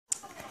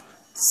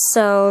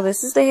So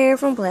this is the hair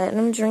from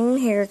Platinum Dream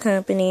Hair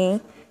Company.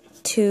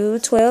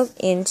 12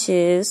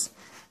 inches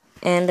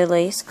and the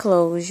lace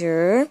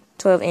closure.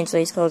 12-inch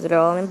lace closure. They're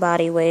all in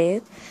body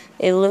wave.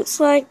 It looks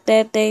like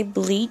that they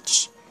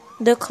bleach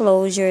the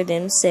closure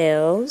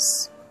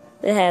themselves.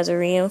 It has a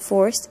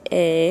reinforced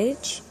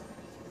edge.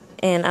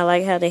 And I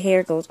like how the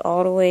hair goes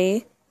all the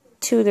way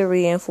to the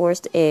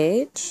reinforced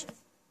edge.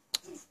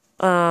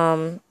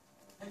 The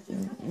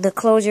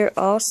closure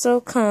also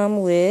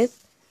come with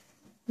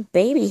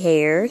baby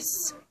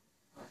hairs.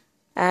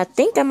 I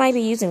think I might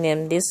be using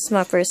them. This is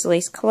my first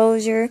lace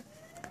closure,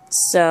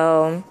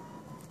 so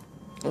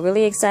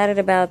really excited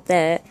about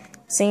that.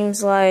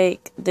 Seems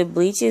like the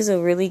bleach is a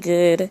really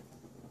good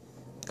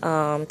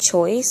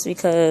choice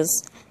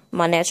because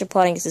my natural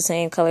parting is the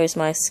same color as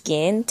my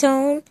skin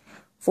tone,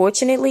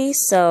 fortunately,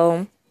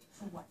 so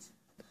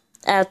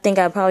I think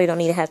I probably don't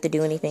need to have to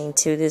do anything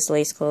to this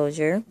lace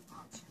closure.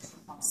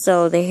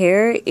 So the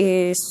hair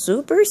is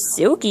super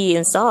silky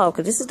and soft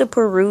because this is the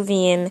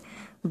Peruvian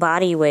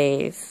body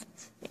wave.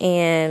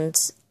 And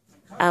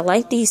I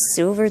like these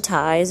silver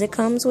ties it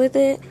comes with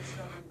it.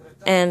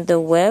 And the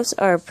wefts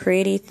are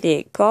pretty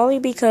thick. Probably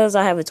because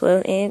I have a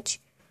 12-inch.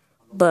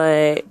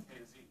 But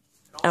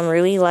I'm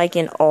really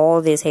liking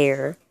all this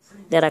hair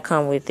that I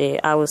come with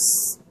it. I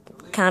was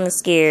kind of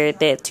scared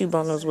that 2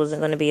 bundles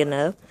wasn't going to be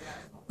enough.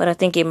 But I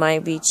think it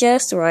might be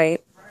just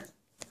right.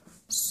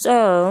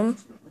 So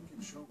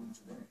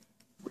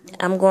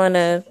I'm going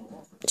to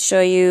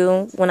show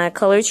you when I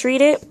color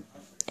treat it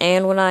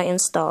and when I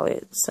install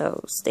it.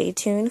 So stay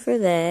tuned for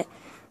that.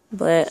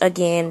 But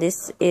again,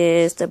 this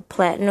is the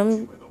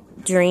Platinum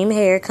Dream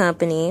Hair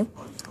Company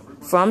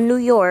from New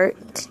York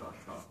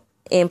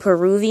in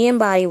Peruvian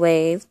body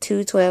wave,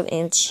 2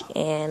 12-inch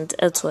and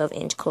a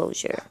 12-inch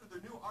closure.